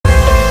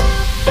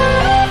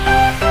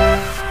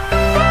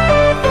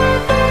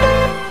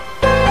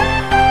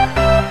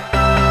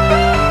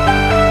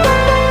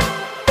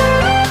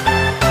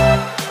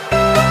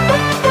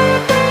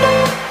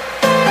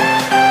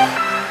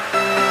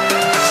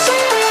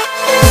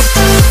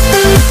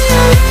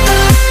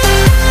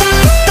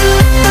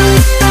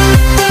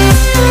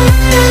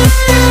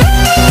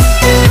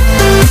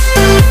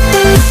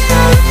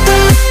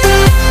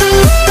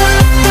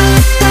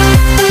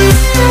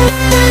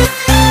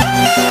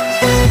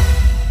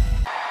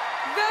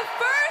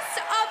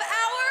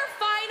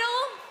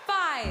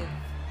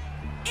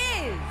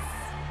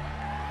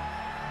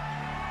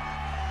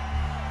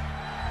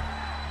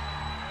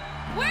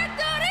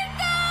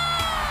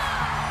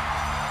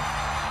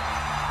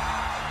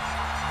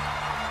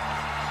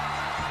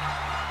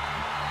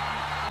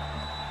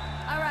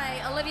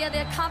Olivia,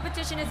 the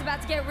competition is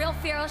about to get real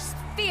fierce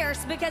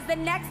because the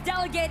next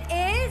delegate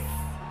is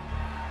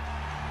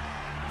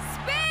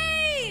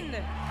Spain!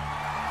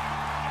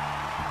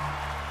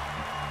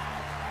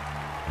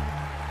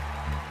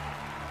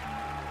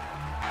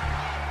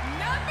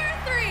 Number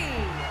 3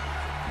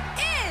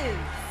 is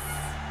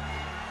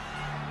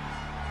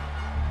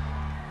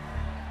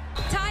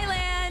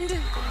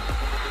Thailand.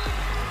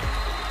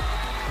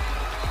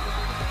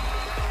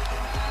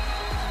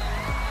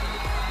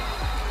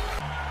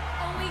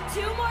 Only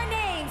 2 more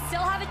names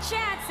still have a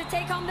chance to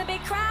take home the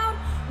big crown.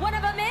 One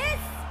of them is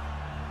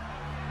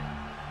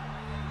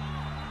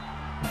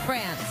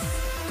France.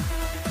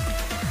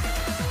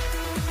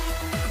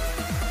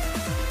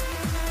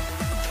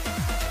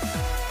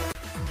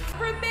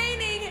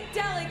 Remaining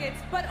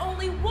delegates, but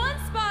only 1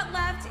 spot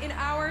left in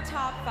our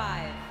top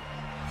 5.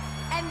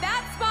 And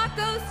that spot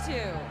goes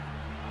to...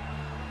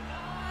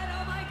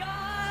 Oh my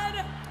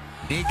God!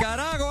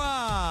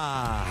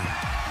 Nicaragua!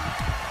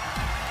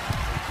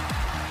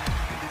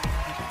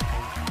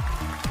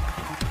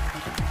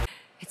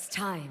 It's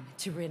time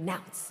to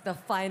renounce the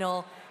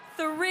final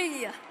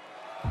 3.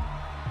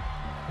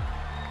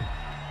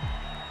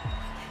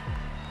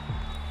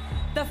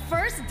 The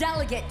first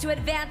delegate to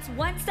advance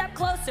 1 step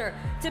closer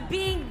to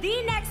being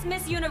the next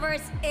Miss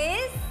Universe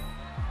is...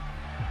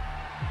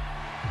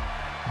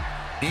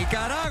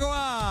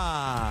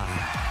 Nicaragua!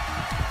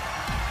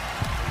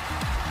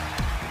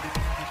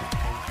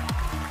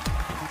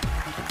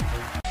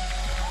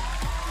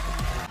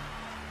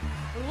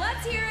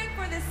 Let's hear it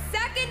for the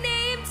second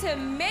name to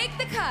make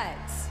the cut.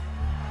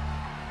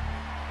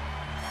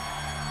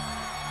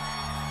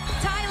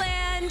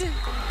 Thailand.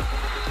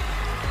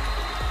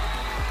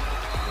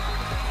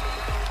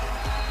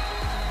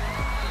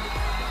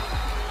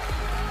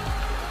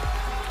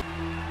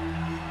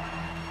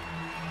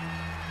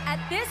 At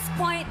this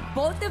point,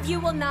 both of you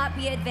will not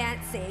be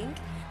advancing,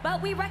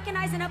 but we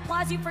recognize and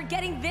applaud you for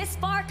getting this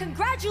far.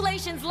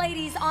 Congratulations,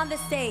 ladies, on the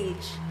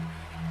stage.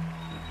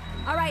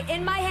 All right,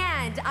 in my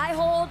hand, I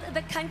hold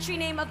the country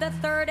name of the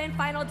 3rd and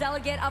final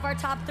delegate of our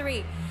top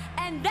 3.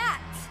 And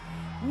that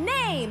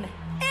name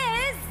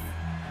is...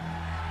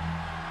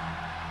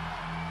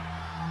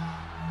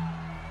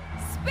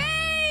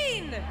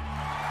 Spain!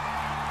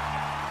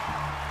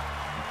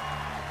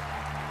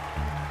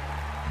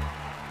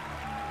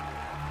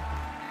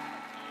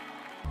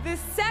 The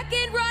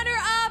second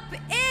runner-up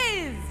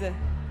is...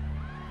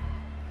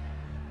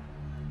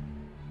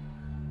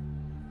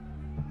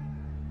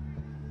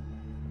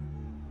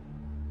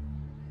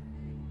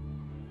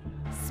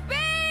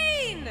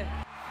 Spain!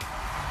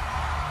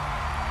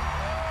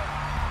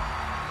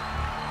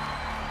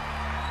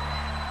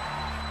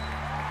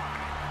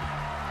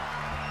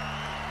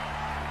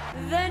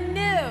 The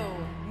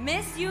new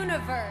Miss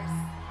Universe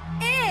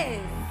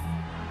is...